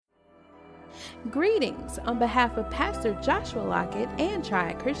Greetings. On behalf of Pastor Joshua Lockett and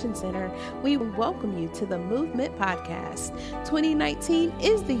Triad Christian Center, we welcome you to the Movement Podcast. 2019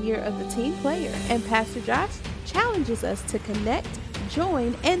 is the year of the team player, and Pastor Josh challenges us to connect,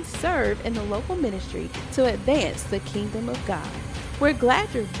 join, and serve in the local ministry to advance the kingdom of God. We're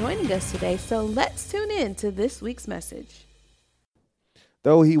glad you're joining us today, so let's tune in to this week's message.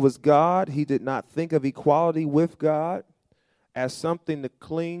 Though he was God, he did not think of equality with God as something to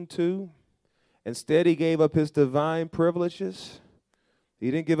cling to. Instead, he gave up his divine privileges.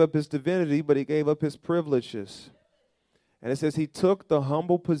 He didn't give up his divinity, but he gave up his privileges. And it says he took the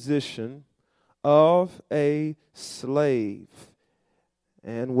humble position of a slave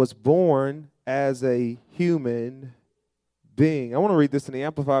and was born as a human being. I want to read this in the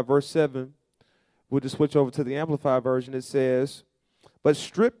Amplified, verse 7. We'll just switch over to the Amplified version. It says, but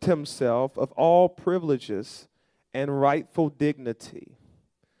stripped himself of all privileges and rightful dignity,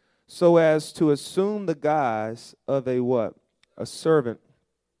 so as to assume the guise of a what? A servant,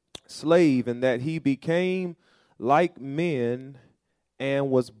 slave, and that he became like men and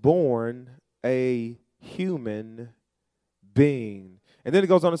was born a human being. And then it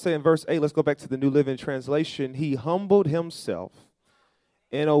goes on to say in verse 8, let's go back to the New Living Translation, he humbled himself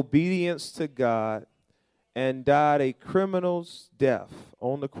in obedience to God and died a criminal's death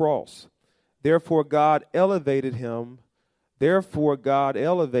on the cross. Therefore God elevated him. Therefore God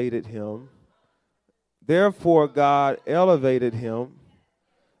elevated him. Therefore God elevated him.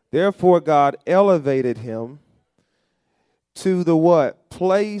 Therefore God elevated him to the what?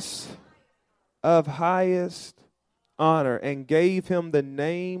 Place of highest honor, and gave him the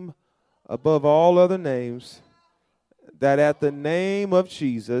name above all other names, that at the name of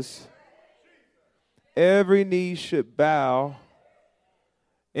Jesus every knee should bow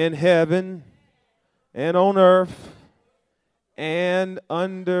in heaven and on earth and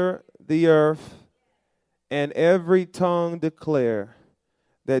under the earth, and every tongue declare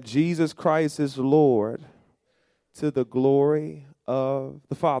that Jesus Christ is Lord, to the glory of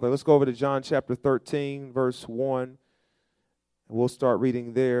the Father. Let's go over to John chapter 13, verse 1. We'll start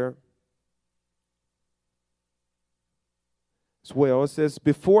reading there as well. It says,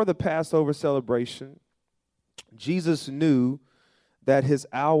 before the Passover celebration, Jesus knew that his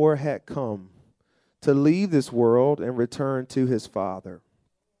hour had come to leave this world and return to his Father.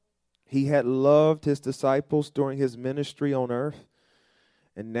 He had loved his disciples during his ministry on earth,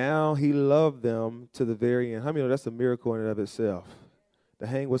 and now he loved them to the very end. How many know that's a miracle in and of itself? To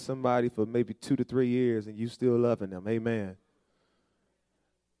hang with somebody for maybe 2 to 3 years and you still loving them. Amen.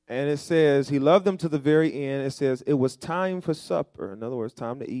 And it says he loved them to the very end. It says it was time for supper. In other words,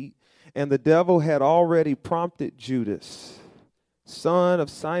 time to eat. And the devil had already prompted Judas, son of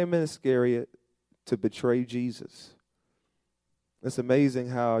Simon Iscariot, to betray Jesus. It's amazing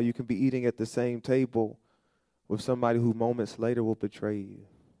how you can be eating at the same table with somebody who moments later will betray you.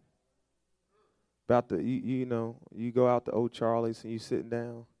 You go out to Old Charlie's and you sitting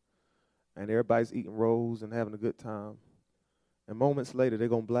down and everybody's eating rolls and having a good time. And moments later, they're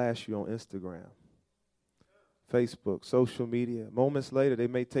going to blast you on Instagram, Facebook, social media. Moments later, they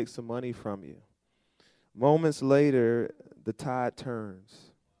may take some money from you. Moments later, the tide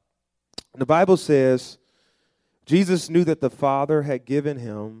turns. The Bible says Jesus knew that the Father had given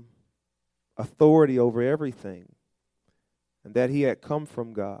him authority over everything, and that he had come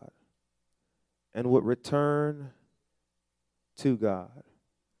from God and would return to God.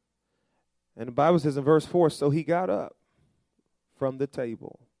 And the Bible says in verse 4, so he got up from the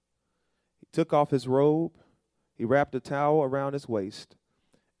table. He took off his robe, he wrapped a towel around his waist,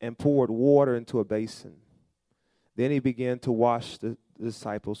 and poured water into a basin. Then he began to wash the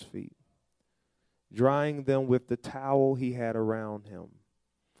disciples' feet, drying them with the towel he had around him.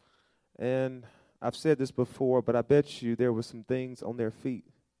 And I've said this before, but I bet you there were some things on their feet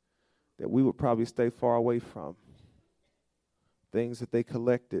that we would probably stay far away from. Things that they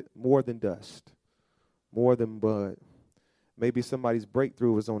collected, more than dust, more than blood. Maybe somebody's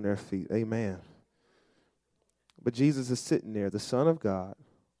breakthrough was on their feet. Amen. But Jesus is sitting there, the Son of God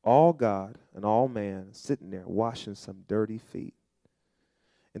and all man, sitting there washing some dirty feet.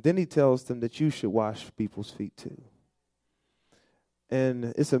 And then he tells them that you should wash people's feet too. And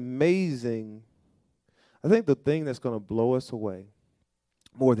it's amazing. I think the thing that's going to blow us away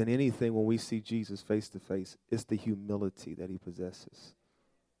more than anything when we see Jesus face to face is the humility that he possesses.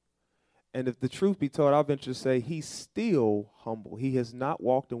 And if the truth be told, I'll venture to say he's still humble. He has not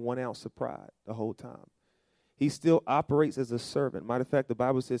walked in 1 ounce of pride the whole time. He still operates as a servant. Matter of fact, the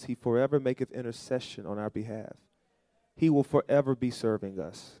Bible says he forever maketh intercession on our behalf. He will forever be serving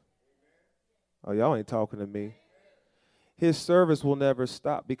us. Oh, y'all ain't talking to me. his service will never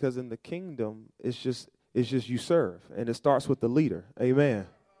stop, because in the kingdom, it's just you serve, and it starts with the leader. Amen.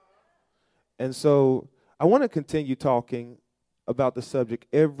 And so I want to continue talking about the subject,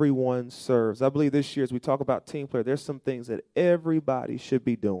 everyone serves. I believe this year, as we talk about team player, there's some things that everybody should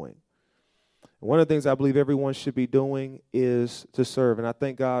be doing. One of the things I believe everyone should be doing is to serve. And I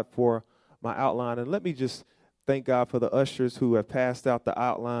thank God for my outline. And let me just thank God for the ushers who have passed out the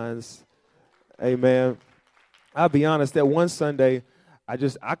outlines. Amen. I'll be honest, that one Sunday, I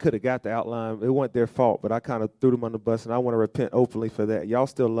could have got the outline. It wasn't their fault, but I kind of threw them on the bus, and I want to repent openly for that. Y'all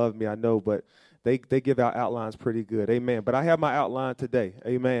still love me, I know, but they give out outlines pretty good. Amen. But I have my outline today.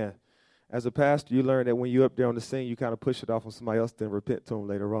 Amen. As a pastor, you learn that when you're up there on the scene, you kind of push it off on somebody else, then repent to them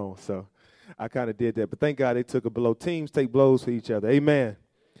later on. So I kind of did that. But thank God they took it below. Teams take blows for each other. Amen.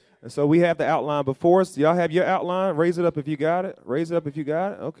 And so we have the outline before us. Y'all have your outline? Raise it up if you got it. Raise it up if you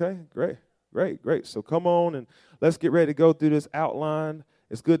got it. Okay, great. So come on and let's get ready to go through this outline.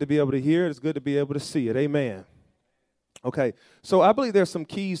 It's good to be able to hear it. It's good to be able to see it. Amen. Okay, so I believe there's some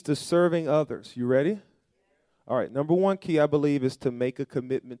keys to serving others. You ready? All right, number one key, I believe, is to make a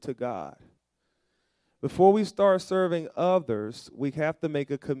commitment to God. Before we start serving others, we have to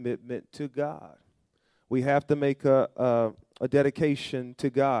make a commitment to God. We have to make a dedication to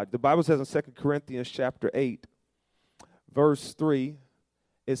God. The Bible says in 2 Corinthians chapter 8, verse 3,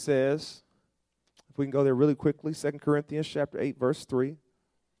 it says, if we can go there really quickly, 2 Corinthians chapter 8, verse 3.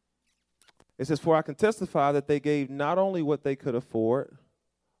 It says, for I can testify that they gave not only what they could afford,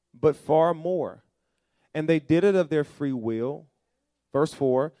 but far more. And they did it of their free will. Verse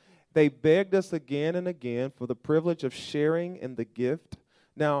 4, they begged us again and again for the privilege of sharing in the gift.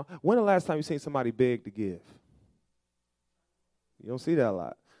 Now, when the last time you seen somebody beg to give? You don't see that a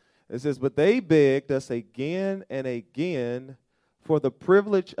lot. It says, but they begged us again and again for the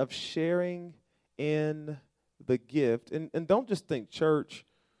privilege of sharing in the gift. And don't just think church.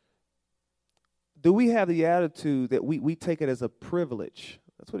 Do we have the attitude that we take it as a privilege?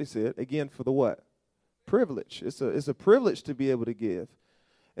 That's what he said. Again, for the what? Privilege. It's a privilege to be able to give.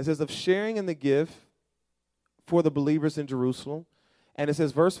 It says of sharing in the gift for the believers in Jerusalem. And it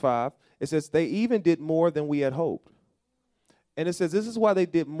says, verse 5, it says, they even did more than we had hoped. And it says, this is why they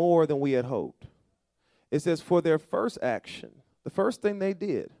did more than we had hoped. It says, for their first action, the first thing they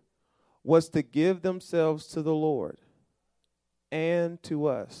did was to give themselves to the Lord and to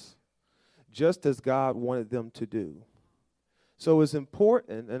us, just as God wanted them to do. So it's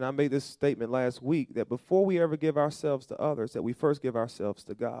important, and I made this statement last week, that before we ever give ourselves to others, that we first give ourselves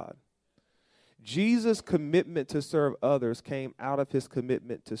to God. Jesus' commitment to serve others came out of his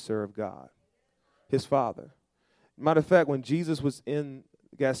commitment to serve God, his Father. Matter of fact, when Jesus was in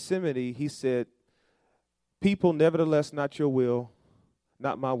Gethsemane, he said, people, nevertheless, not your will,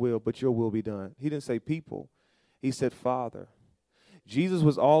 not my will, but your will be done. He didn't say people. He said Father. Jesus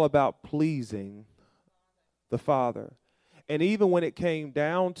was all about pleasing the Father. And even when it came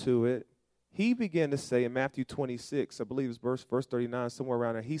down to it, he began to say in Matthew 26, I believe it's verse 39, somewhere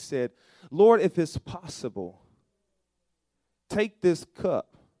around there, he said, Lord, if it's possible, take this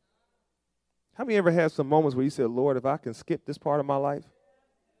cup. How many ever had some moments where you said, Lord, if I can skip this part of my life?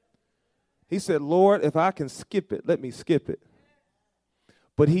 He said, Lord, if I can skip it, let me skip it.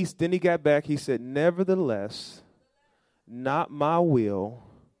 But then he got back, he said, nevertheless, not my will,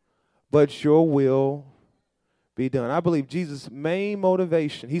 but your will be done. I believe Jesus' main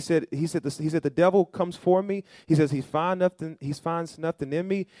motivation, he said the devil comes for me. He says he finds nothing in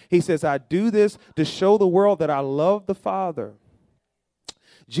me. He says I do this to show the world that I love the Father.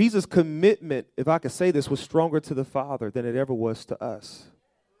 Jesus' commitment, if I could say this, was stronger to the Father than it ever was to us.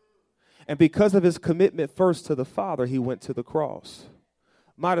 And because of his commitment first to the Father, he went to the cross.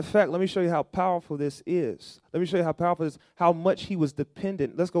 Matter of fact, let me show you how powerful this is. Let me show you how powerful this is, how much he was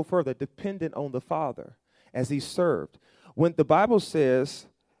dependent. Let's go further, dependent on the Father as he served. When the Bible says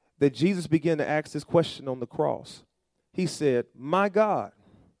that Jesus began to ask this question on the cross, he said, my God,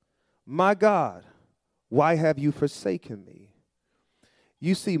 why have you forsaken me?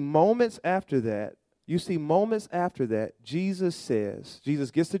 You see moments after that,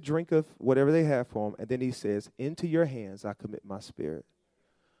 Jesus gets a drink of whatever they have for him, and then he says, into your hands I commit my spirit.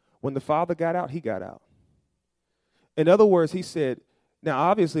 When the Father got out, he got out. In other words, he said, now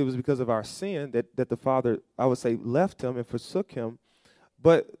obviously it was because of our sin that the Father, I would say, left him and forsook him.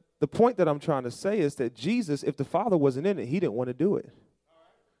 But the point that I'm trying to say is that Jesus, if the Father wasn't in it, he didn't want to do it.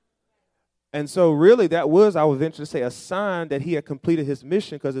 And so really that was, I would venture to say, a sign that he had completed his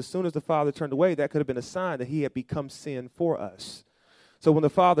mission, because as soon as the Father turned away, that could have been a sign that he had become sin for us. So when the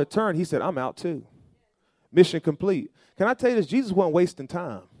Father turned, he said, I'm out too. Mission complete. Can I tell you this? Jesus wasn't wasting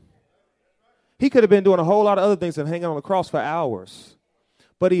time. He could have been doing a whole lot of other things than hanging on the cross for hours.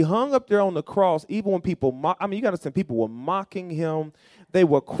 But he hung up there on the cross even when people, you got to understand, people were mocking him. They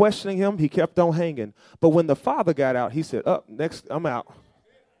were questioning him. He kept on hanging. But when the Father got out, he said, next, I'm out.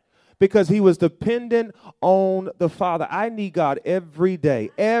 Because he was dependent on the Father. I need God every day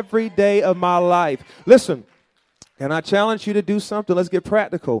of my life. Listen, can I challenge you to do something? Let's get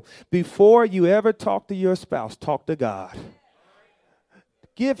practical. Before you ever talk to your spouse, talk to God.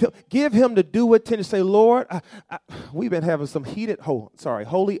 Give him the do it to say, Lord, we've been having some heated,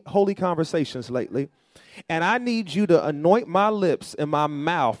 holy conversations lately. And I need you to anoint my lips and my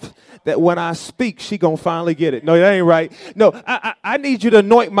mouth that when I speak, she going to finally get it. No, that ain't right. No, I need you to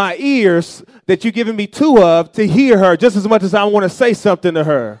anoint my ears that you're giving me two of to hear her just as much as I want to say something to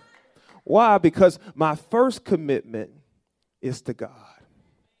her. Why? Because my first commitment is to God.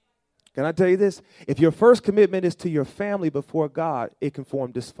 Can I tell you this? If your first commitment is to your family before God, it can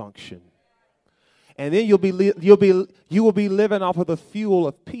form dysfunction. And then you will be living off of the fuel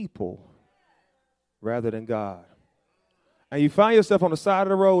of people rather than God. And you find yourself on the side of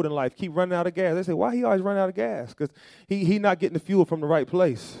the road in life, keep running out of gas. They say, why he always running out of gas? Because he not getting the fuel from the right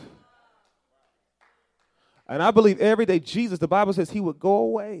place. And I believe every day Jesus, the Bible says he would go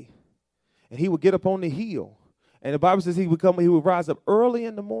away and he would get up on the hill. And the Bible says he would rise up early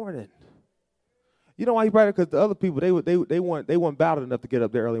in the morning. You know why he brought it? Because the other people, they weren't battled enough to get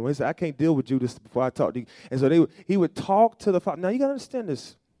up there early. He said, I can't deal with Judas before I talk to you. And so he would talk to the Father. Now you got to understand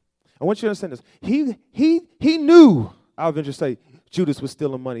this. I want you to understand this. He knew, I'll venture to say, Judas was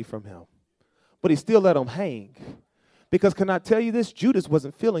stealing money from him. But he still let him hang. Because can I tell you this? Judas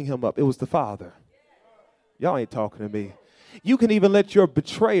wasn't filling him up. It was the Father. Y'all ain't talking to me. You can even let your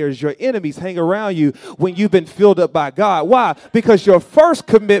betrayers, your enemies hang around you when you've been filled up by God. Why? Because your first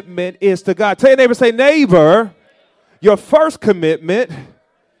commitment is to God. Tell your neighbor, say, neighbor, your first commitment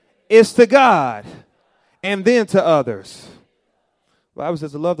is to God and then to others. The Bible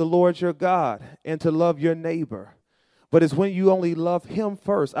says to love the Lord your God and to love your neighbor. But it's when you only love him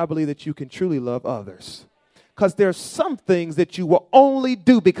first, I believe that you can truly love others. Because there's some things that you will only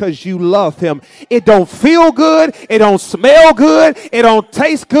do because you love him. It don't feel good. It don't smell good. It don't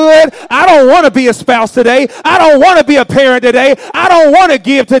taste good. I don't want to be a spouse today. I don't want to be a parent today. I don't want to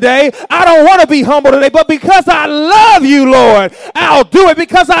give today. I don't want to be humble today. But because I love you, Lord, I'll do it.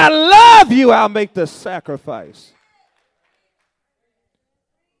 Because I love you, I'll make the sacrifice.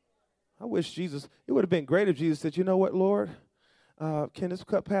 I wish Jesus, it would have been great if Jesus said, you know what, Lord, can this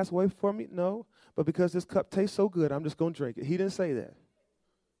cup pass away for me? No. But because this cup tastes so good, I'm just going to drink it. He didn't say that.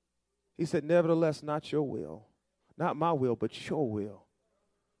 He said, nevertheless, not your will. Not my will, but your will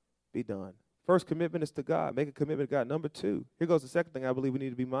be done. First commitment is to God. Make a commitment to God. Number two, here goes the second thing I believe we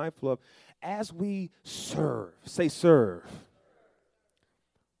need to be mindful of. As we serve, say serve.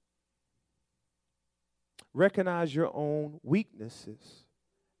 Recognize your own weaknesses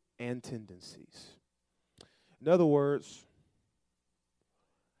and tendencies. In other words,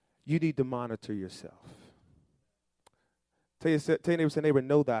 you need to monitor yourself. Tell your neighbor, say, neighbor,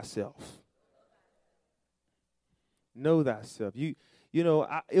 know thyself. Know thyself. You know,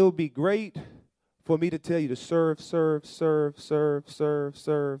 it would be great for me to tell you to serve,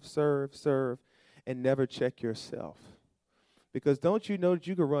 and never check yourself. Because don't you know that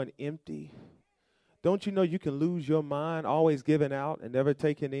you can run empty? Don't you know you can lose your mind, always giving out and never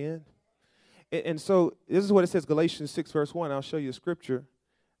taking in? And so this is what it says, Galatians 6, verse 1. I'll show you a scripture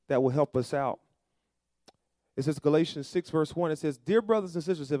that will help us out. It says Galatians 6, verse 1. It says, dear brothers and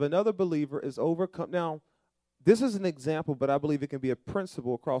sisters, if another believer is overcome. Now, this is an example, but I believe it can be a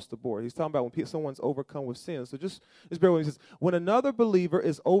principle across the board. He's talking about when someone's overcome with sin. So just bear with me. He says, when another believer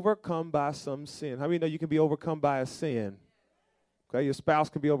is overcome by some sin. How many know you can be overcome by a sin? Okay, your spouse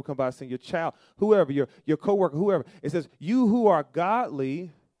can be overcome by a sin. Your child, whoever, your coworker, whoever. It says, you who are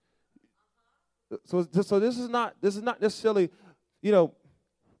godly. So this is not necessarily, you know,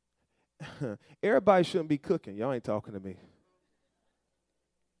 everybody shouldn't be cooking. Y'all ain't talking to me.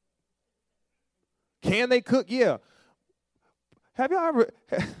 Can they cook? Yeah. Have y'all ever,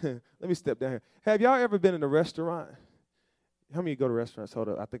 let me step down here. Have y'all ever been in a restaurant? How many of you go to restaurants? Hold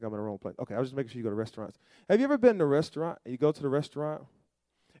up, I think I'm in the wrong place. Okay, I was just making sure you go to restaurants. Have you ever been in a restaurant and you go to the restaurant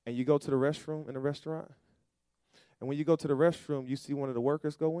and you go to the restroom in the restaurant? And when you go to the restroom, you see one of the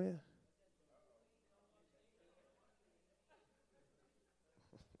workers go in?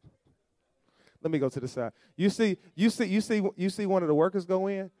 Let me go to the side. You see one of the workers go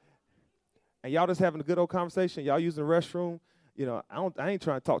in, and y'all just having a good old conversation. Y'all using the restroom. You know, I ain't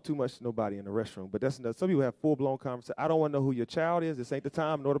trying to talk too much to nobody in the restroom, but that's enough. Some people have full-blown conversation. I don't want to know who your child is. This ain't the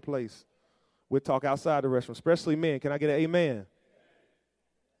time nor the place. We'll talk outside the restroom, especially men. Can I get an amen?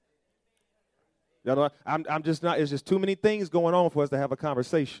 Y'all know, I'm just not, it's just too many things going on for us to have a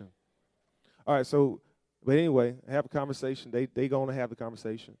conversation. All right, so, but anyway, have a conversation. They going to have the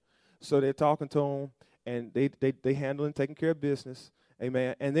conversation. So they're talking to them, and they handling, taking care of business.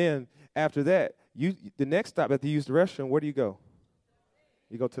 Amen. And then after that, the next stop after you use the restroom, where do you go?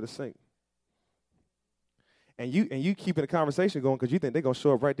 You go to the sink. And you keeping the conversation going because you think they're going to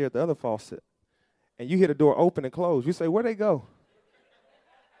show up right there at the other faucet. And you hear the door open and close. You say, where'd they go?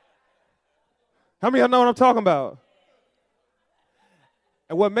 How many of y'all know what I'm talking about?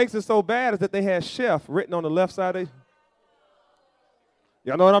 And what makes it so bad is that they had chef written on the left side of it.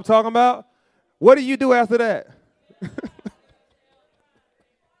 Y'all know what I'm talking about? What do you do after that?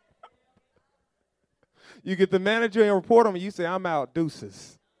 You get the manager and report them, and you say, I'm out,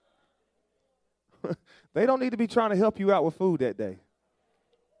 deuces. They don't need to be trying to help you out with food that day.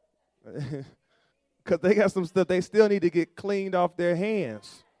 Because they got some stuff they still need to get cleaned off their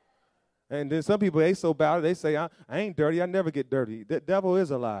hands. And then some people, they so bad, they say, I ain't dirty, I never get dirty. The devil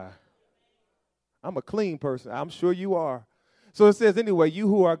is a lie. I'm a clean person. I'm sure you are. So it says, anyway, you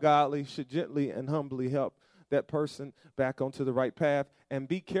who are godly should gently and humbly help that person back onto the right path. And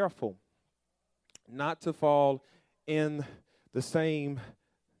be careful not to fall in the same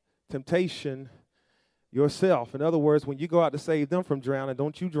temptation yourself. In other words, when you go out to save them from drowning,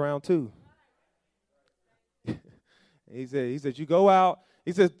 don't you drown too. He said, you go out.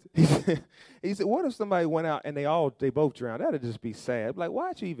 He said, what if somebody went out and they both drowned? That'd just be sad. Like,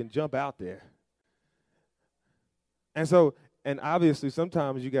 why'd you even jump out there? And obviously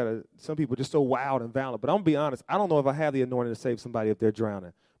sometimes some people are just so wild and violent. But I'm going to be honest, I don't know if I have the anointing to save somebody if they're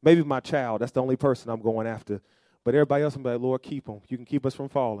drowning. Maybe my child, that's the only person I'm going after. But everybody else, I'm like, Lord, keep them. You can keep us from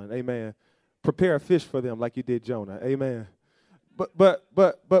falling. Amen. Prepare a fish for them like you did Jonah. Amen.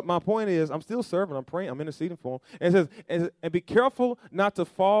 But my point is, I'm still serving. I'm praying. I'm interceding for them. And it says, and be careful not to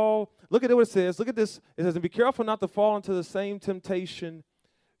fall. Look at what it says. Look at this. It says, and be careful not to fall into the same temptation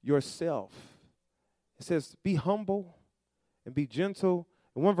yourself. It says, be humble and be gentle.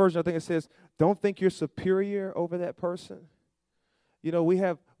 In one version, I think it says, don't think you're superior over that person. You know, we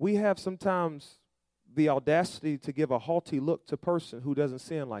have sometimes the audacity to give a haughty look to a person who doesn't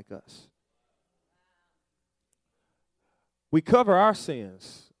sin like us. We cover our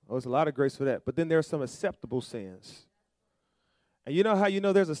sins. Oh, there's a lot of grace for that. But then there's some acceptable sins. And you know how you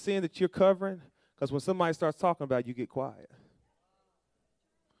know there's a sin that you're covering? Because when somebody starts talking about it, you get quiet.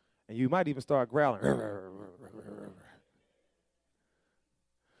 And you might even start growling.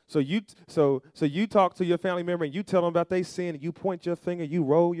 So you talk to your family member and you tell them about their sin and you point your finger, you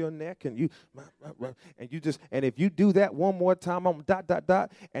roll your neck and you just, and if you do that one more time, I'm ...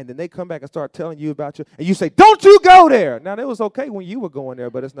 and then they come back and start telling you about you, and you say, don't you go there. Now, it was okay when you were going there,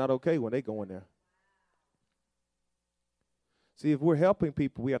 but it's not okay when they go in there. See, if we're helping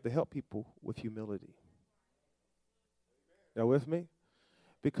people, we have to help people with humility. Y'all with me?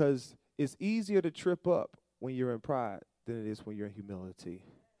 Because it's easier to trip up when you're in pride than it is when you're in humility.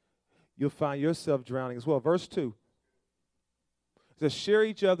 You'll find yourself drowning as well. Verse 2 says, share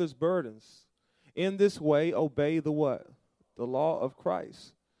each other's burdens. In this way, obey the what? The law of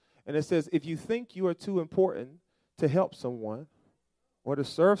Christ. And it says, if you think you are too important to help someone or to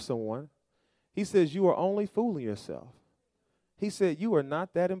serve someone, he says you are only fooling yourself. He said you are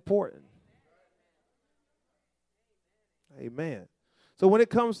not that important. Amen. So when it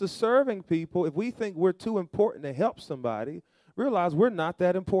comes to serving people, if we think we're too important to help somebody, realize we're not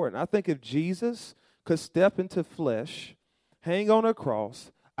that important. I think if Jesus could step into flesh, hang on a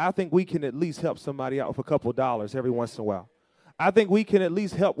cross, I think we can at least help somebody out with a couple dollars every once in a while. I think we can at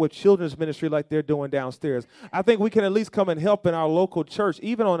least help with children's ministry like they're doing downstairs. I think we can at least come and help in our local church,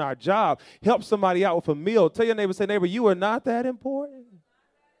 even on our job, help somebody out with a meal. Tell your neighbor, say, neighbor, you are not that important.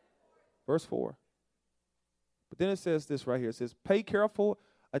 Verse 4. But then it says this right here. It says, pay careful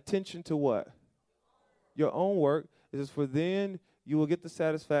attention to what? Your own work. It says, for then you will get the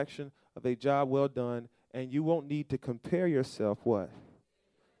satisfaction of a job well done, and you won't need to compare yourself, what?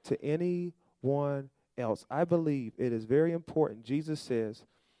 To anyone else. I believe it is very important. Jesus says,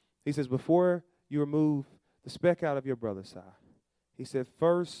 he says, before you remove the speck out of your brother's eye, he said,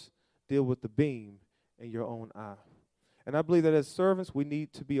 first deal with the beam in your own eye. And I believe that as servants, we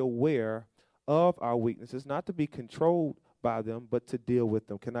need to be aware of our weaknesses, not to be controlled by them, but to deal with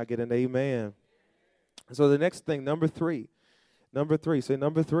them. Can I get an amen? So the next thing, number three, say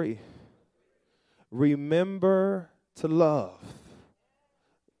number 3. Remember to love.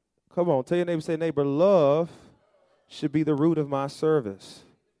 Come on, tell your neighbor, say, neighbor, love should be the root of my service.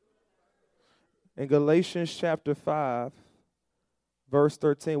 In Galatians chapter 5, verse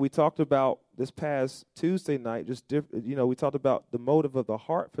 13, we talked about this past Tuesday night, we talked about the motive of the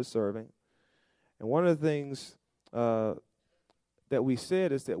heart for serving. And one of the things that we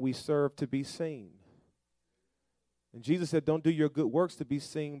said is that we serve to be seen. And Jesus said, don't do your good works to be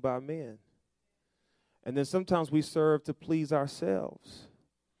seen by men. And then sometimes we serve to please ourselves.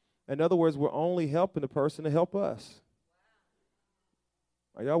 In other words, we're only helping the person to help us.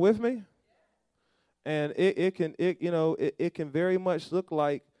 Are y'all with me? And it can very much look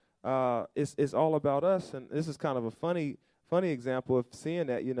like it's all about us. And this is kind of a funny example of seeing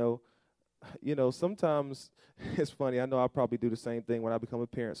that. Sometimes it's funny. I know I'll probably do the same thing when I become a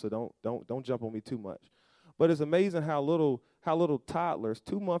parent. So don't jump on me too much. But it's amazing how little toddlers,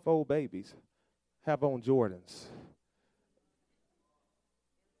 2-month-old babies, have on Jordans.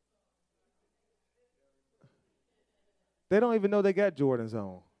 They don't even know they got Jordans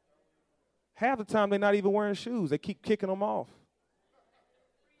on. Half the time, they're not even wearing shoes. They keep kicking them off.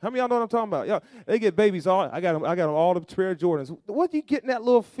 How many of y'all know what I'm talking about? Y'all, they get babies all. I got them all the pair of Jordans. What are you getting that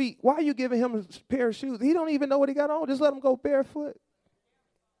little feet? Why are you giving him a pair of shoes? He don't even know what he got on. Just let him go barefoot.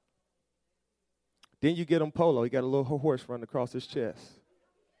 Then you get him polo. He got a little horse running across his chest.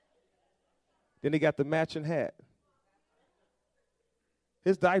 Then he got the matching hat.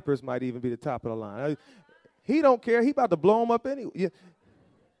 His diapers might even be the top of the line. He don't care. He about to blow him up anyway. Yeah.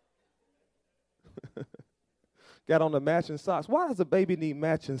 Got on the matching socks. Why does a baby need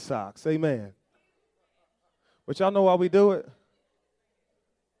matching socks? Amen. But y'all know why we do it?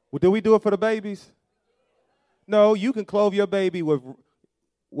 Well, do we do it for the babies? No, you can clothe your baby with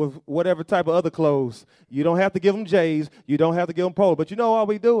whatever type of other clothes. You don't have to give them J's. You don't have to give them polo. But you know why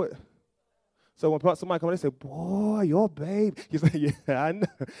we do it? So when somebody comes in, they say, boy, your baby. You say, yeah, I know.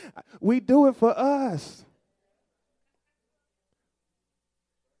 We do it for us.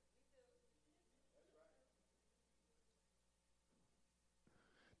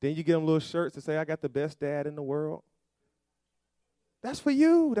 Then you get them little shirts that say, I got the best dad in the world. That's for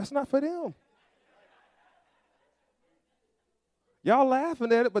you. That's not for them. Y'all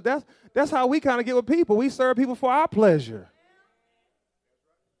laughing at it, but that's how we kind of get with people. We serve people for our pleasure.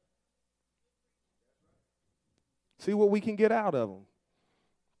 See what we can get out of them.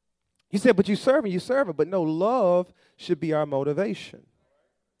 You said, but you serve them. But no, love should be our motivation.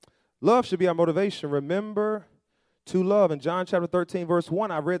 Love should be our motivation. Remember to love. In John chapter 13, verse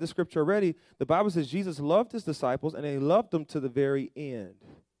 1, I read the scripture already. The Bible says Jesus loved his disciples, and he loved them to the very end.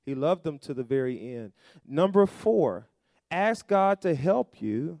 He loved them to the very end. Number 4, ask God to help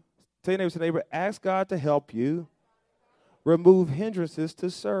you. Tell your neighbor, ask God to help you remove hindrances to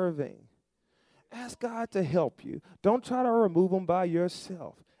serving. Ask God to help you. Don't try to remove them by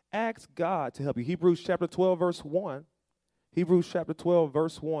yourself. Ask God to help you. Hebrews chapter 12, verse 1. Hebrews chapter 12,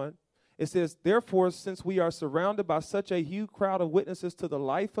 verse 1. It says, therefore, since we are surrounded by such a huge crowd of witnesses to the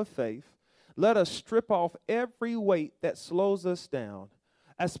life of faith, let us strip off every weight that slows us down,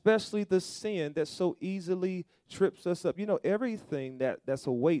 especially the sin that so easily trips us up. You know, everything that's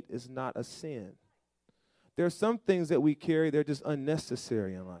a weight is not a sin. There are some things that we carry, they're just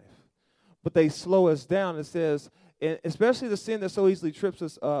unnecessary in life. But they slow us down. It says, and especially the sin that so easily trips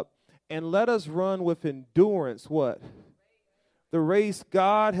us up, and let us run with endurance, what? The race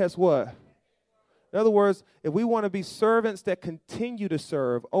God has what? In other words, if we want to be servants that continue to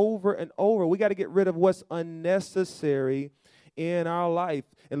serve over and over, we got to get rid of what's unnecessary in our life.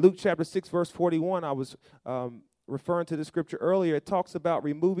 In Luke chapter 6, verse 41, I was referring to the scripture earlier. It talks about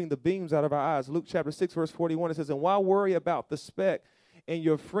removing the beams out of our eyes. Luke chapter 6, verse 41, it says, and why worry about the speck in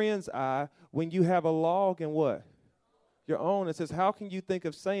your friend's eye when you have a log in what? Your own. It says, how can you think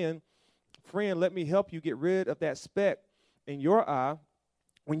of saying, friend, let me help you get rid of that speck in your eye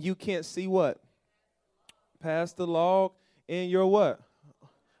when you can't see what? Past the log in your what?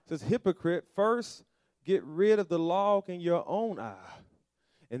 It says, hypocrite, first get rid of the log in your own eye.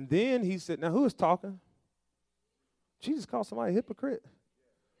 And then he said, now who is talking? Jesus called somebody a hypocrite.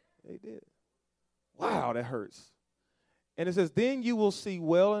 They did. Wow, that hurts. And it says, then you will see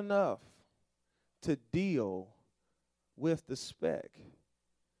well enough to deal with the speck.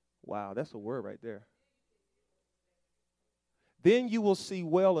 Wow, that's a word right there. Then you will see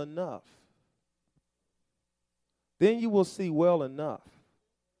well enough. Then you will see well enough.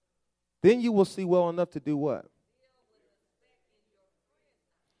 Then you will see well enough to do what?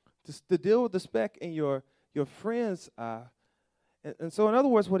 To deal with the speck in your friend's eye. And so, in other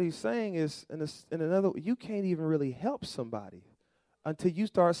words, what he's saying is, you can't even really help somebody until you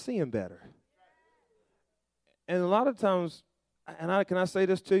start seeing better. And a lot of times, can I say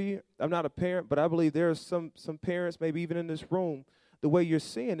this to you? I'm not a parent, but I believe there are some parents, maybe even in this room, the way you're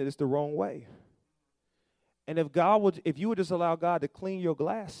seeing it is the wrong way. And if you would just allow God to clean your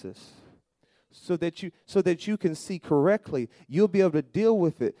glasses, so that you can see correctly. You'll be able to deal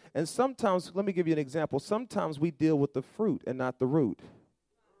with it. And sometimes, let me give you an example. Sometimes we deal with the fruit and not the root.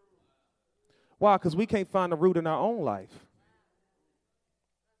 Why? Because we can't find the root in our own life.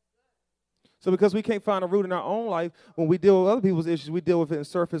 So because we can't find a root in our own life, when we deal with other people's issues, we deal with it in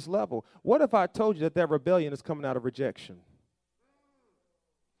surface level. What if I told you that rebellion is coming out of rejection?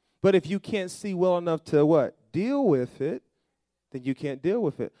 But if you can't see well enough to what? Deal with it, then you can't deal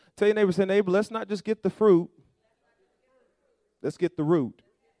with it. Tell your neighbor, say, neighbor, let's not just get the fruit. Let's get the root.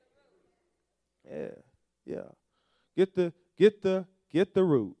 Yeah. Get the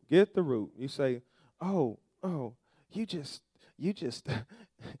root. Get the root. You say, oh,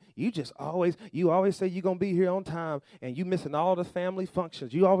 you always say you're going to be here on time, and you missing all the family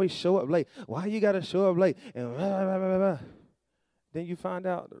functions. You always show up late. Why you got to show up late? And blah, blah, blah, blah. Then you find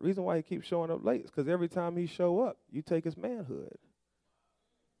out the reason why he keeps showing up late is because every time he show up, you take his manhood.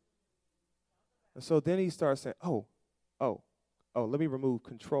 And so then he starts saying, oh, let me remove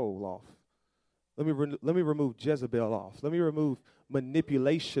control off. Let me remove Jezebel off. Let me remove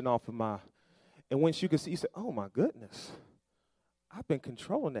manipulation off of my. And once you can see, you say, oh, my goodness, I've been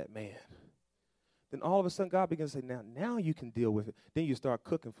controlling that man. Then all of a sudden God begins to say, now you can deal with it. Then you start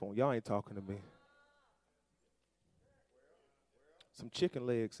cooking for him. Y'all ain't talking to me. Some chicken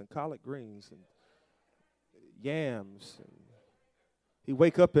legs and collard greens and yams. And he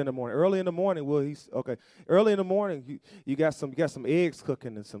wake up in the morning. Early in the morning, early in the morning, you got some eggs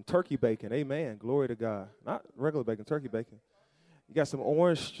cooking and some turkey bacon. Amen. Glory to God. Not regular bacon, turkey bacon. You got some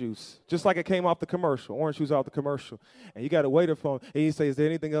orange juice, just like it came off the commercial. Orange juice off the commercial. And you got to wait for him. And you say, is there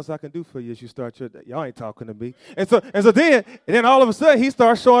anything else I can do for you as you start your day? Y'all ain't talking to me. And so then all of a sudden, he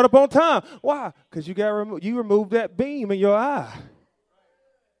starts showing up on time. Why? Because you removed that beam in your eye.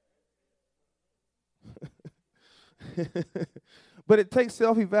 But it takes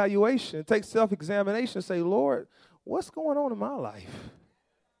self-evaluation. It takes self-examination. Say, Lord, what's going on in my life?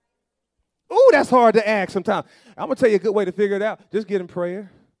 Ooh, that's hard to ask sometimes. I'm going to tell you a good way to figure it out. Just get in prayer.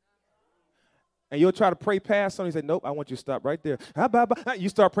 And you'll try to pray past something. You say, nope, I want you to stop right there. You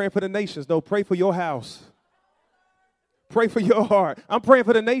start praying for the nations. No, pray for your house. Pray for your heart. I'm praying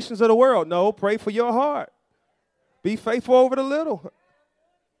for the nations of the world. No, pray for your heart. Be faithful over the little.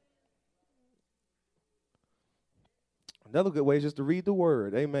 Another good way is just to read the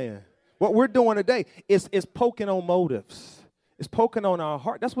word. Amen. What we're doing today is poking on motives. It's poking on our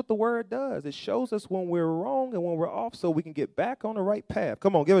heart. That's what the word does. It shows us when we're wrong and when we're off so we can get back on the right path.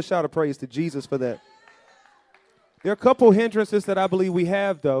 Come on, give a shout of praise to Jesus for that. There are a couple hindrances that I believe we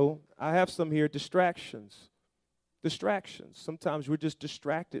have, though. I have some here, distractions. Distractions. Sometimes we're just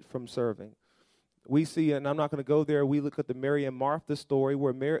distracted from serving. We see, and I'm not going to go there, we look at the Mary and Martha story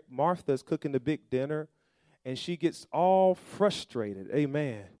where Martha's cooking the big dinner. And she gets all frustrated,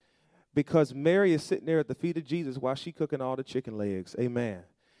 amen, because Mary is sitting there at the feet of Jesus while she's cooking all the chicken legs, amen.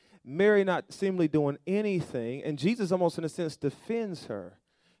 Mary not seemingly doing anything, and Jesus almost in a sense defends her.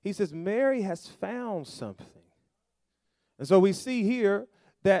 He says, Mary has found something. And so we see here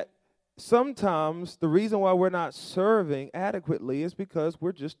that sometimes the reason why we're not serving adequately is because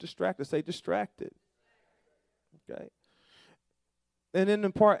we're just distracted. Say distracted, okay. And then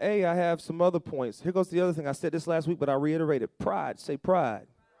in part A, I have some other points. Here goes the other thing. I said this last week, but I reiterated. Pride. Say pride.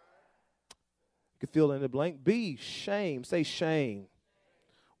 You can fill in the blank. B, shame. Say shame.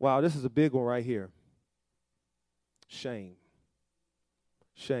 Wow, this is a big one right here. Shame.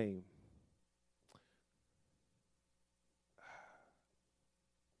 Shame.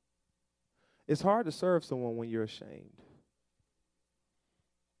 It's hard to serve someone when you're ashamed.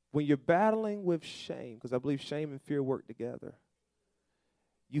 When you're battling with shame, because I believe shame and fear work together,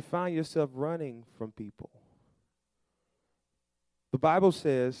 you find yourself running from people. The Bible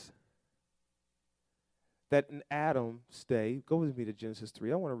says that in Adam's day, go with me to Genesis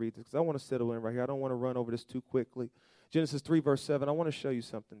 3. I want to read this because I want to settle in right here. I don't want to run over this too quickly. Genesis 3, verse 7, I want to show you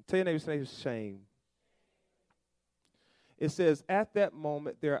something. Tell your neighbor, shame. It says, at that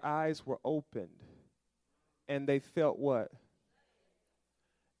moment, their eyes were opened, and they felt what?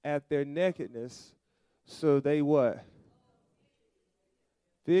 At their nakedness, so they what?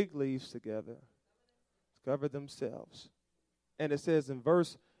 Fig leaves together, cover themselves. And it says in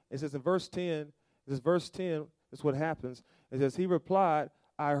verse 10, is what happens. It says, he replied,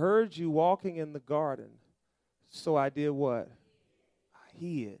 I heard you walking in the garden, so I did what? I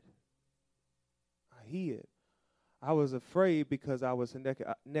hid. I was afraid because I was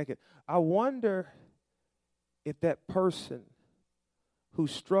naked. I wonder if that person who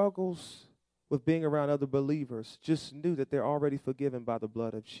struggles with being around other believers just knew that they're already forgiven by the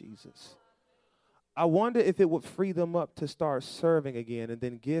blood of Jesus. I wonder if it would free them up to start serving again and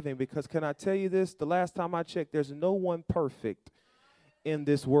then giving. Because can I tell you this? The last time I checked, there's no one perfect in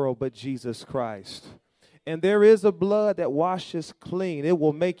this world but Jesus Christ. And there is a blood that washes clean. It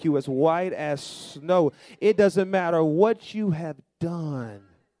will make you as white as snow. It doesn't matter what you have done.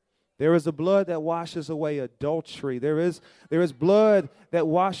 There is a blood that washes away adultery. There is blood that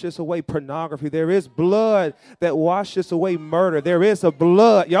washes away pornography. There is blood that washes away murder. There is a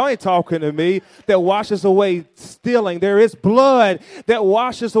blood, y'all ain't talking to me, that washes away stealing. There is blood that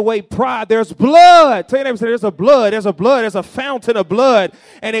washes away pride. There's blood. Tell your neighbor, there's a blood. There's a blood. There's a fountain of blood,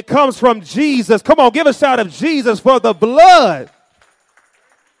 and it comes from Jesus. Come on, give a shout of Jesus for the blood.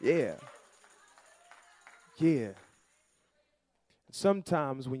 Yeah. Yeah.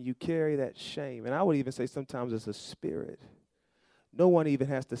 Sometimes when you carry that shame, and I would even say sometimes it's a spirit, no one even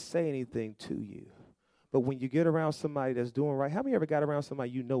has to say anything to you. But when you get around somebody that's doing right, how many ever got around somebody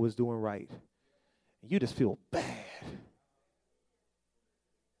you know is doing right? And you just feel bad.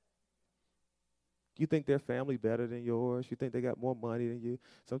 You think their family better than yours? You think they got more money than you?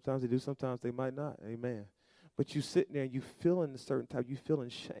 Sometimes they do, sometimes they might not. Amen. But you sitting there and you feeling a certain type, you feeling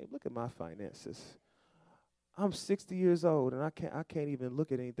shame. Look at my finances. I'm 60 years old, and I can't even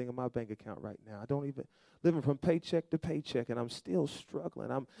look at anything in my bank account right now. I don't even living from paycheck to paycheck, and I'm still struggling.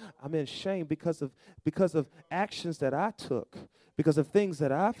 I'm in shame because of actions that I took, because of things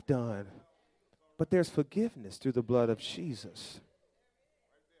that I've done. But there's forgiveness through the blood of Jesus.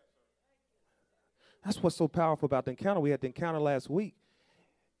 That's what's so powerful about the encounter. We had the encounter last week.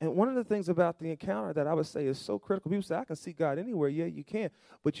 And one of the things about the encounter that I would say is so critical, people say, I can see God anywhere. Yeah, you can.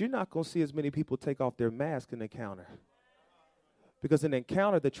 But you're not going to see as many people take off their mask in the encounter. Because in the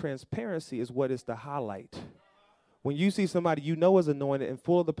encounter, the transparency is what is the highlight. When you see somebody you know is anointed and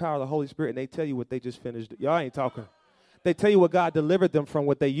full of the power of the Holy Spirit, and they tell you what they just finished. Y'all ain't talking. They tell you what God delivered them from,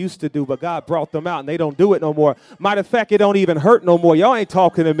 what they used to do, but God brought them out, and they don't do it no more. Matter of fact, it don't even hurt no more. Y'all ain't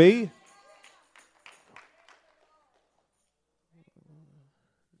talking to me.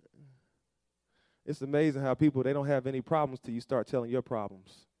 It's amazing how people, they don't have any problems till you start telling your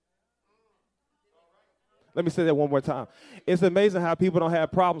problems. Let me say that one more time. It's amazing how people don't have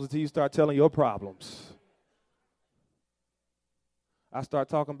problems until you start telling your problems. I start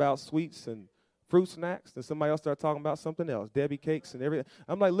talking about sweets and fruit snacks, and somebody else start talking about something else, Debbie cakes and everything.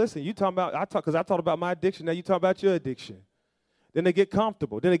 I'm like, listen, you talking about, because I talked about my addiction, now you talk about your addiction. Then they get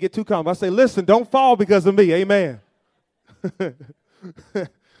comfortable. Then they get too comfortable. I say, listen, don't fall because of me. Amen.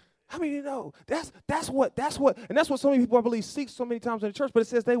 How many of you know? That's what, and that's what so many people, I believe, seek so many times in the church. But it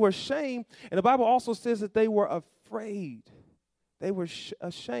says they were ashamed, and the Bible also says that they were afraid. They were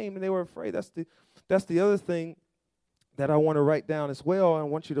ashamed, and they were afraid. That's the other thing that I want to write down as well, and I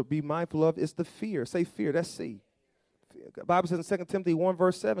want you to be mindful of, is the fear. Say fear. That's C. The Bible says in 2 Timothy 1,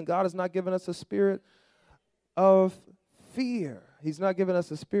 verse 7, God has not given us a spirit of fear. He's not given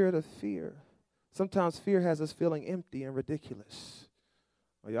us a spirit of fear. Sometimes fear has us feeling empty and ridiculous.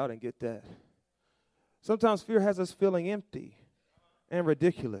 Oh, y'all didn't get that. Sometimes fear has us feeling empty and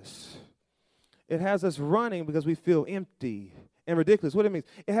ridiculous. It has us running because we feel empty and ridiculous. What it means?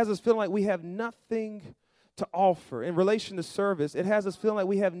 It has us feeling like we have nothing to offer. In relation to service, it has us feeling like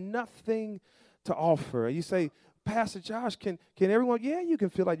we have nothing to offer. And you say, Pastor Josh, can everyone? Yeah, you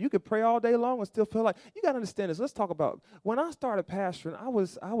can feel like you could pray all day long and still feel like you got to understand this. Let's talk about when I started pastoring.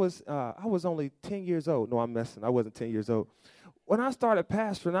 I was only 10 years old. No, I'm messing. I wasn't 10 years old. When I started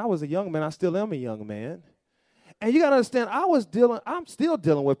pastoring, I was a young man. I still am a young man. And you got to understand, I'm still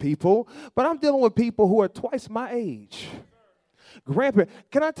dealing with people, but I'm dealing with people who are twice my age. Grandparents,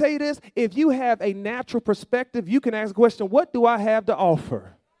 can I tell you this? If you have a natural perspective, you can ask the question, what do I have to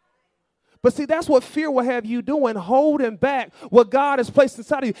offer? But see, that's what fear will have you doing, holding back what God has placed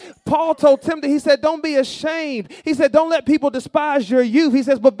inside of you. Paul told Timothy, he said, don't be ashamed. He said, don't let people despise your youth. He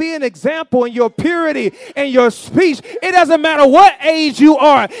says, but be an example in your purity and your speech. It doesn't matter what age you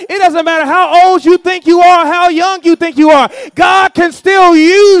are. It doesn't matter how old you think you are, how young you think you are. God can still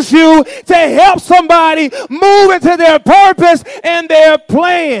use you to help somebody move into their purpose and their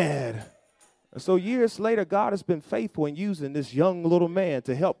plan. And so years later, God has been faithful in using this young little man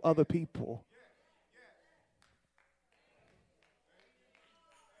to help other people.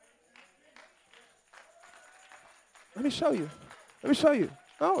 Let me show you.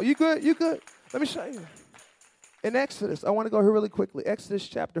 Oh, you good? You good? Let me show you. In Exodus, I want to go here really quickly. Exodus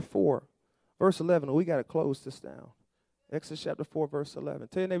chapter 4, verse 11. We got to close this down. Exodus chapter 4, verse 11.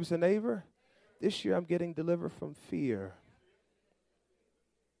 Tell your neighbor, say, neighbor, this year I'm getting delivered from fear.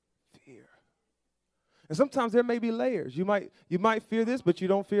 Fear. And sometimes there may be layers. You might fear this, but you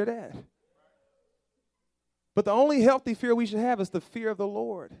don't fear that. But the only healthy fear we should have is the fear of the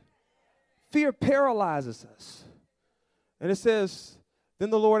Lord. Fear paralyzes us. And it says, then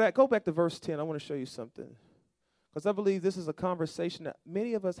the Lord, go back to verse 10. I want to show you something. Because I believe this is a conversation that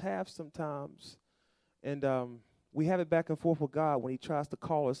many of us have sometimes. And we have it back and forth with God when he tries to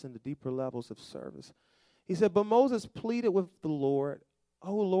call us into deeper levels of service. He said, but Moses pleaded with the Lord,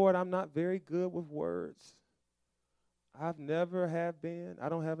 oh, Lord, I'm not very good with words. I've never have been. I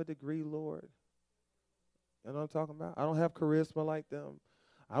don't have a degree, Lord. You know what I'm talking about? I don't have charisma like them.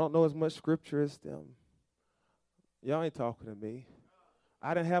 I don't know as much scripture as them. Y'all ain't talking to me.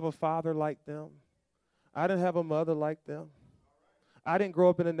 I didn't have a father like them. I didn't have a mother like them. I didn't grow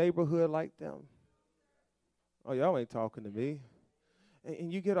up in a neighborhood like them. Oh, y'all ain't talking to me.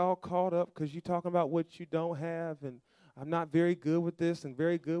 And you get all caught up because you're talking about what you don't have, and I'm not very good with this and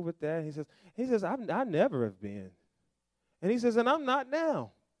very good with that. He says, I never have been. And he says, and I'm not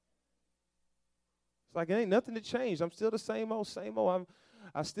now. It's like it ain't nothing to change. I'm still the same old, same old.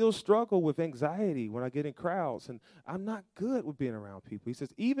 I still struggle with anxiety when I get in crowds, and I'm not good with being around people. He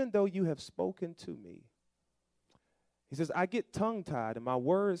says, even though you have spoken to me, he says, I get tongue-tied, and my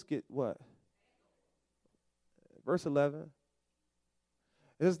words get what? Verse 11.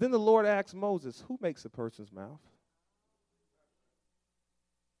 It says, then the Lord asked Moses, who makes a person's mouth?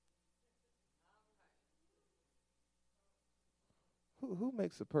 Who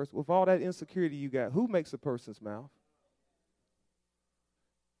makes a person, with all that insecurity you got, who makes a person's mouth?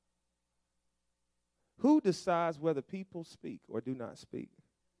 Who decides whether people speak or do not speak?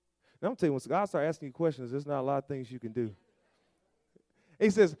 Now, I'm telling you, when God starts asking you questions, there's not a lot of things you can do. He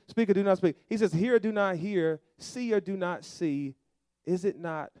says, speak or do not speak. He says, hear or do not hear, see or do not see. Is it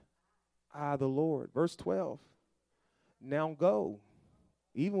not I, the Lord? Verse 12. Now go.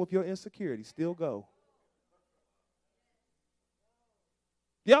 Even with your insecurity, still go.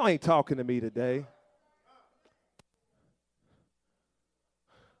 Y'all ain't talking to me today.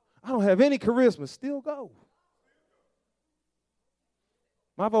 I don't have any charisma. Still go.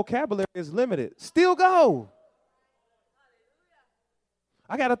 My vocabulary is limited. Still go.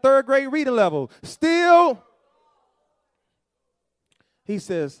 I got a 3rd grade reading level. Still. He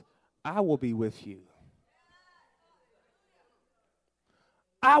says, I will be with you.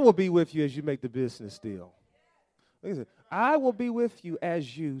 I will be with you as you make the business deal. Listen, I will be with you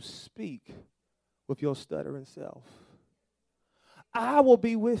as you speak with your stuttering self. I will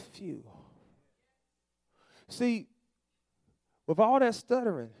be with you. See, with all that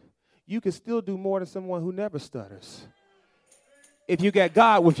stuttering, you can still do more than someone who never stutters. If you got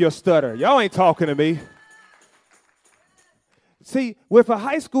God with your stutter. Y'all ain't talking to me. See, with a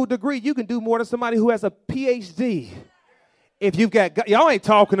high school degree, you can do more than somebody who has a PhD. If you've got God, y'all ain't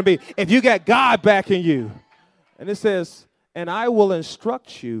talking to me. If you got God backing you. And it says, and I will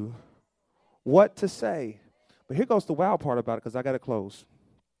instruct you what to say. But here goes the wild part about it, because I got to close.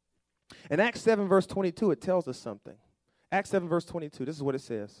 In Acts 7, verse 22, it tells us something. Acts 7, verse 22, this is what it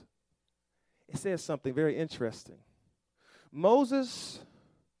says. It says something very interesting. Moses,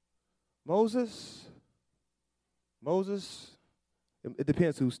 it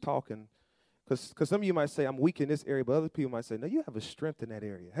depends who's talking. Because some of you might say, I'm weak in this area, but other people might say, no, you have a strength in that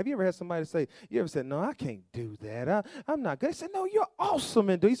area. Have you ever had somebody say, you ever said, no, I can't do that. I'm not good. They said, no, you're awesome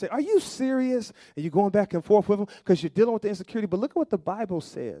in doing. You say, are you serious? And you're going back and forth with them because you're dealing with the insecurity. But look at what the Bible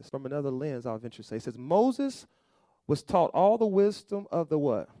says from another lens, I'll venture to say. It says, Moses was taught all the wisdom of the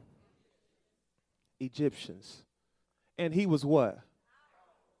what? Egyptians. And he was what?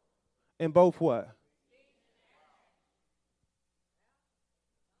 In both what?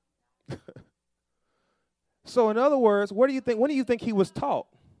 So in other words, when do you think he was taught?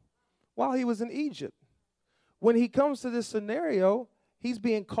 While he was in Egypt. When he comes to this scenario, he's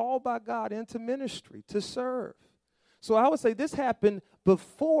being called by God into ministry to serve. So I would say this happened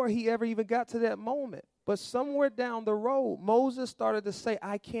before he ever even got to that moment. But somewhere down the road, Moses started to say,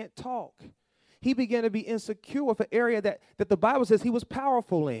 I can't talk. He began to be insecure with an area that the Bible says he was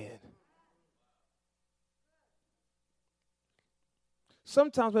powerful in.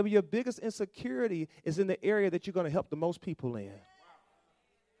 Sometimes maybe your biggest insecurity is in the area that you're going to help the most people in.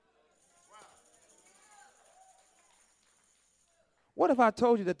 What if I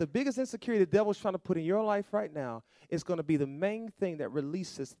told you that the biggest insecurity the devil's trying to put in your life right now is going to be the main thing that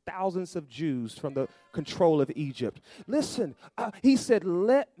releases thousands of Jews from the control of Egypt? Listen, he said,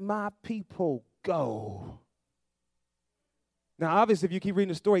 let my people go. Now, obviously, if you keep reading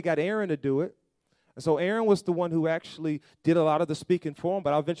the story, he got Aaron to do it. And so Aaron was the one who actually did a lot of the speaking for him,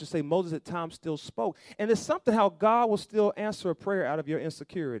 but I'll venture to say Moses at times still spoke. And it's something how God will still answer a prayer out of your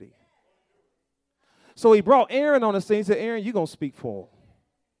insecurity. So he brought Aaron on the scene and said, Aaron, you're going to speak for him.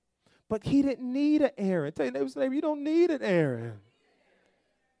 But he didn't need an Aaron. Tell your neighbor, you don't need an Aaron.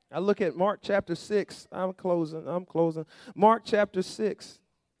 I look at Mark chapter 6. I'm closing. Mark chapter 6.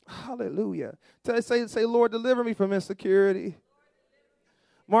 Hallelujah. Say, Lord, deliver me from insecurity.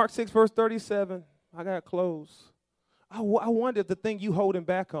 Mark 6, verse 37. I got to close. I wonder if the thing you holding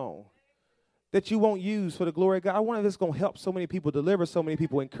back on that you won't use for the glory of God, I wonder if it's going to help so many people, deliver so many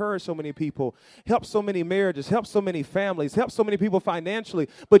people, encourage so many people, help so many marriages, help so many families, help so many people financially,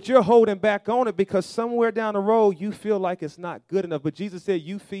 but you're holding back on it because somewhere down the road you feel like it's not good enough. But Jesus said,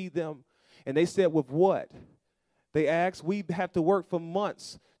 you feed them. And they said, with what? They asked, we have to work for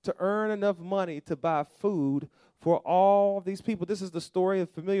months to earn enough money to buy food for all these people. This is the story, a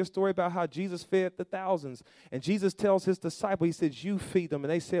familiar story about how Jesus fed the thousands. And Jesus tells his disciples, he says, you feed them.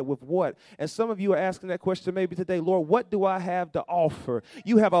 And they said, with what? And some of you are asking that question maybe today, Lord, what do I have to offer?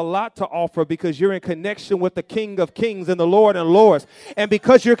 You have a lot to offer because you're in connection with the King of Kings and the Lord and Lords. And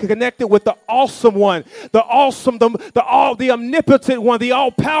because you're connected with the awesome one, the omnipotent one, the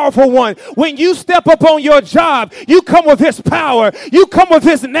all-powerful one. When you step up on your job, you come with his power. You come with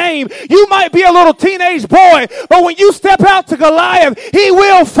his name. You might be a little teenage boy, but when you step out to Goliath, he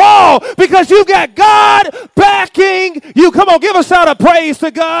will fall because you got God backing you. Come on, give a shout of praise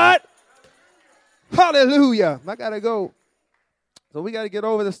to God. Hallelujah. I got to go. So we got to get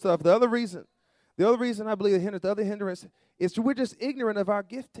over this stuff. The other reason I believe the other hindrance is we're just ignorant of our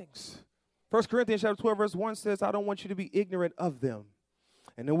giftings. 1 Corinthians chapter 12, verse 1 says, I don't want you to be ignorant of them.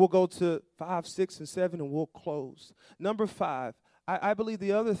 And then we'll go to 5, 6, and 7, and we'll close. Number 5, I believe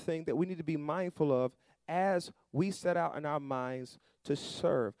the other thing that we need to be mindful of as we set out in our minds to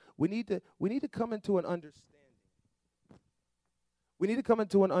serve, we need to come into an understanding. We need to come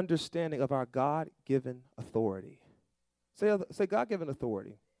into an understanding of our God-given authority. Say God-given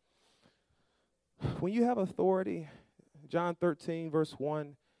authority. When you have authority, John 13, verse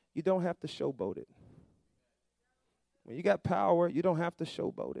 1, you don't have to showboat it. When you got power, you don't have to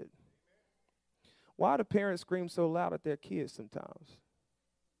showboat it. Why do parents scream so loud at their kids sometimes?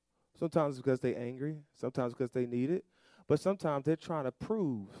 Sometimes it's because they're angry. Sometimes because they need it. But sometimes they're trying to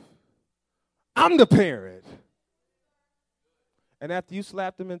prove, I'm the parent. And after you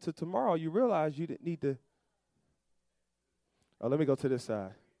slap them into tomorrow, you realize you didn't need to. Oh, let me go to this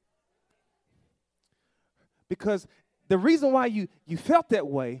side. Because the reason why you felt that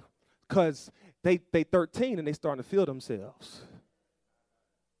way, because they 13 and they starting to feel themselves.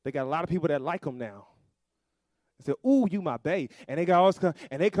 They got a lot of people that like them now. They say, ooh, you my babe. And they got always come,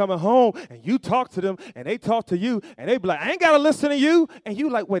 and they coming home, and you talk to them, and they talk to you, and they be like, I ain't got to listen to you. And you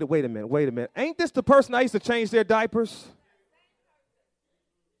like, wait a minute. Ain't this the person I used to change their diapers?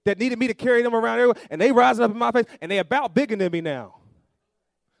 That needed me to carry them around everywhere, and they rising up in my face, and they about bigger than me now.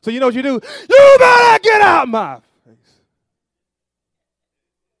 So you know what you do? You better get out my face.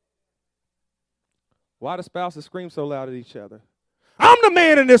 Why do spouses scream so loud at each other? I'm the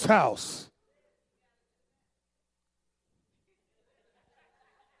man in this house.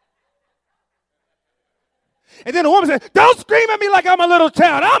 And then the woman said, don't scream at me like I'm a little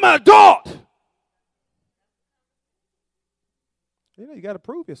child. I'm an adult. You know, you got to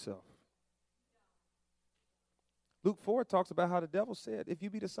prove yourself. Luke 4 talks about how the devil said, if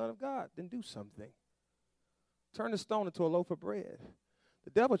you be the Son of God, then do something. Turn the stone into a loaf of bread. The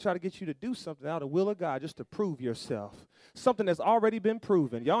devil try to get you to do something out of the will of God just to prove yourself. Something that's already been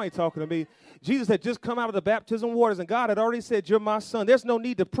proven. Y'all ain't talking to me. Jesus had just come out of the baptism waters, and God had already said, you're my son. There's no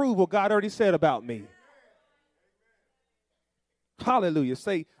need to prove what God already said about me. Hallelujah.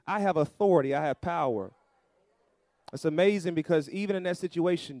 Say, I have authority. I have power. It's amazing because even in that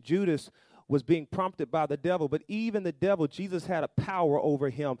situation, Judas was being prompted by the devil. But even the devil, Jesus had a power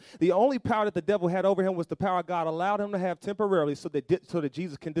over him. The only power that the devil had over him was the power God allowed him to have temporarily so that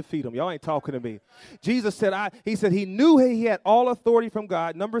Jesus can defeat him. Y'all ain't talking to me. Jesus said, he knew he had all authority from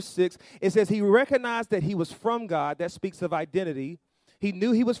God. Number 6, it says he recognized that he was from God. That speaks of identity. He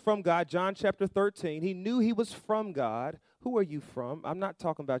knew he was from God. John chapter 13. He knew he was from God. Who are you from? I'm not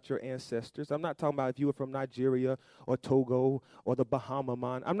talking about your ancestors. I'm not talking about if you were from Nigeria or Togo or the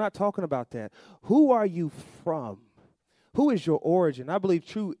Bahamaman. I'm not talking about that. Who are you from? Who is your origin? I believe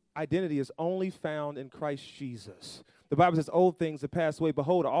true identity is only found in Christ Jesus. The Bible says old things have passed away.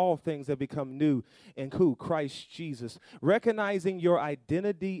 Behold, all things have become new in who? Christ Jesus. Recognizing your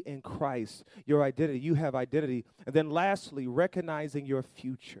identity in Christ. Your identity. You have identity. And then lastly, recognizing your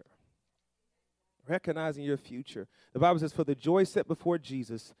future. Recognizing your future. The Bible says, for the joy set before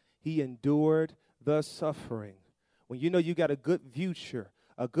Jesus, he endured the suffering. When you know you got a good future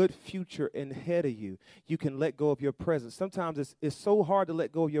ahead of you, you can let go of your present. Sometimes it's so hard to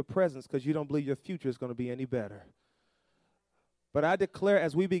let go of your presence because you don't believe your future is going to be any better. But I declare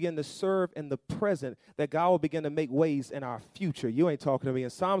as we begin to serve in the present that God will begin to make ways in our future. You ain't talking to me. In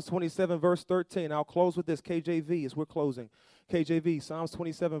Psalms 27, verse 13, I'll close with this, KJV, as we're closing. KJV, Psalms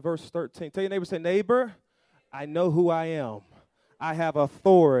 27, verse 13. Tell your neighbor, say, neighbor, I know who I am. I have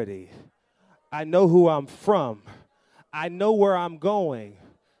authority. I know who I'm from. I know where I'm going.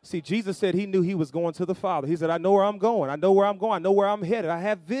 See, Jesus said he knew he was going to the Father. He said, I know where I'm going. I know where I'm going. I know where I'm headed. I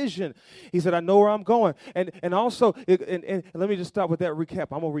have vision. He said, I know where I'm going. And also, and let me just stop with that recap.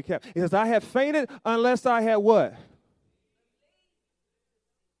 I'm going to recap. He says, I have fainted unless I had what?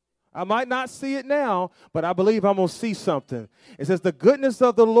 I might not see it now, but I believe I'm going to see something. It says, the goodness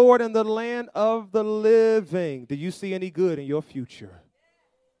of the Lord in the land of the living. Do you see any good in your future?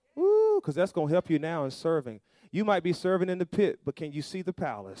 Woo, because that's going to help you now in serving. You might be serving in the pit, but can you see the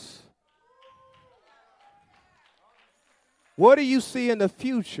palace? What do you see in the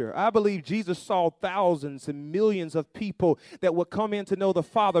future? I believe Jesus saw thousands and millions of people that would come in to know the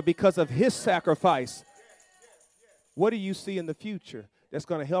Father because of his sacrifice. What do you see in the future that's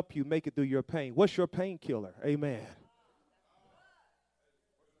going to help you make it through your pain? What's your painkiller? Amen.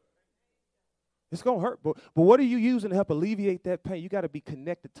 It's going to hurt, but what are you using to help alleviate that pain? You got to be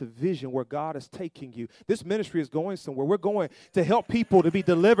connected to vision where God is taking you. This ministry is going somewhere. We're going to help people to be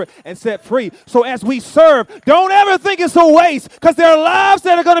delivered and set free. So as we serve, don't ever think it's a waste, because there are lives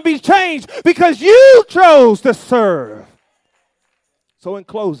that are going to be changed because you chose to serve. So in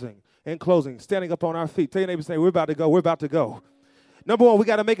closing, standing up on our feet, tell your neighbor, say, we're about to go. Number one, we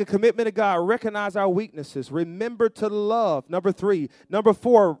got to make a commitment to God, recognize our weaknesses, remember to love. Number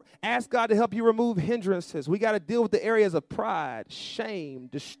four, ask God to help you remove hindrances. We got to deal with the areas of pride, shame,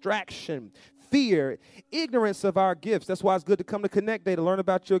 distraction, fear, ignorance of our gifts. That's why it's good to come to Connect Day to learn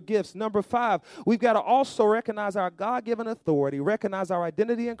about your gifts. Number 5, we've got to also recognize our God-given authority, recognize our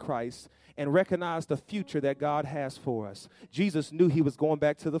identity in Christ, and recognize the future that God has for us. Jesus knew he was going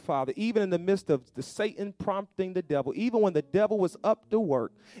back to the Father, even in the midst of the Satan prompting the devil, even when the devil was up to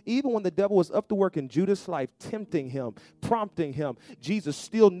work, in Judas' life, tempting him, prompting him, Jesus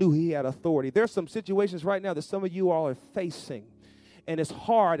still knew he had authority. There's some situations right now that some of you all are facing, and it's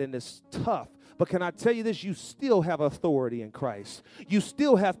hard and it's tough. But can I tell you this? You still have authority in Christ. You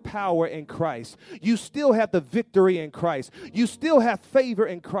still have power in Christ. You still have the victory in Christ. You still have favor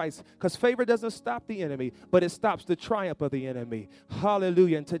in Christ, because favor doesn't stop the enemy, but it stops the triumph of the enemy.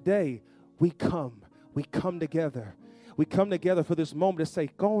 Hallelujah. And today we come together. We come together for this moment to say,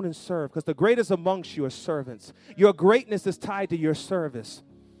 go on and serve, because the greatest amongst you are servants. Your greatness is tied to your service.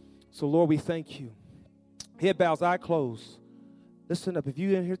 So, Lord, we thank you. Head bows, eye closed. Listen up, if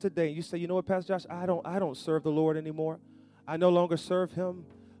you're in here today and you say, you know what, Pastor Josh, I don't serve the Lord anymore. I no longer serve him.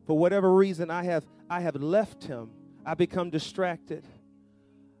 For whatever reason, I have left him. I become distracted.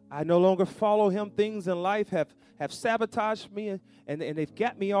 I no longer follow him. Things in life have sabotaged me and they've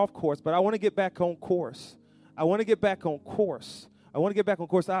got me off course. But I want to get back on course. I've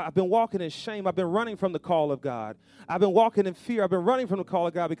been walking in shame. I've been running from the call of God. I've been walking in fear. I've been running from the call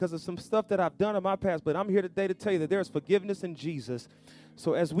of God because of some stuff that I've done in my past. But I'm here today to tell you that there's forgiveness in Jesus.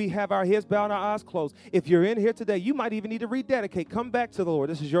 So as we have our heads bowed and our eyes closed, if you're in here today, you might even need to rededicate. Come back to the Lord.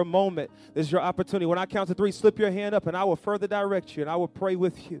 This is your moment. This is your opportunity. When I count to 3, slip your hand up, and I will further direct you, and I will pray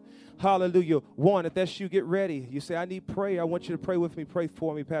with you. Hallelujah. 1, if that's you, get ready. You say, I need prayer. I want you to pray with me. Pray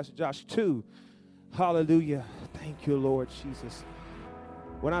for me, Pastor Josh. 2, hallelujah. Thank you, Lord Jesus.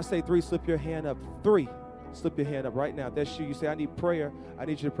 When I say 3, slip your hand up. 3, slip your hand up right now. If that's you. You say, I need prayer. I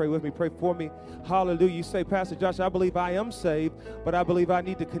need you to pray with me. Pray for me. Hallelujah. You say, Pastor Josh, I believe I am saved, but I believe I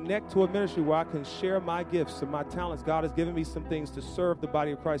need to connect to a ministry where I can share my gifts and my talents. God has given me some things to serve the body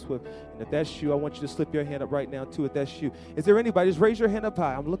of Christ with. And if that's you, I want you to slip your hand up right now, too, if that's you. Is there anybody? Just raise your hand up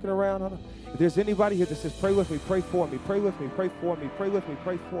high. I'm looking around. If there's anybody here that says, pray with me, pray for me, pray with me, pray for me, pray with me,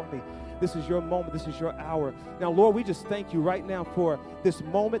 pray for me. This is your moment. This is your hour. Now, Lord, we just thank you right now for this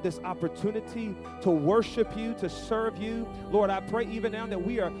moment, this opportunity to worship you, to serve you. Lord, I pray even now that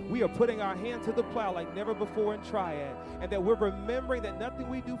we are putting our hand to the plow like never before in Triad, and that we're remembering that nothing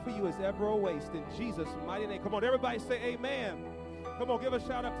we do for you is ever a waste. In Jesus' mighty name. Come on, everybody say amen. Come on, give a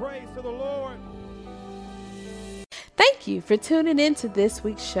shout of praise to the Lord. Thank you for tuning in to this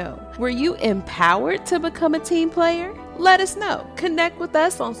week's show. Were you empowered to become a team player? Let us know. Connect with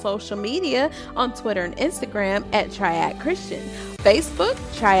us on social media on Twitter and Instagram at Triad Christian, Facebook,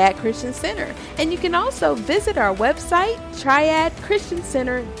 Triad Christian Center, and you can also visit our website,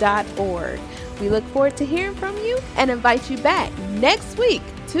 triadchristiancenter.org. We look forward to hearing from you and invite you back next week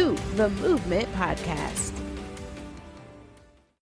to the Movement Podcast.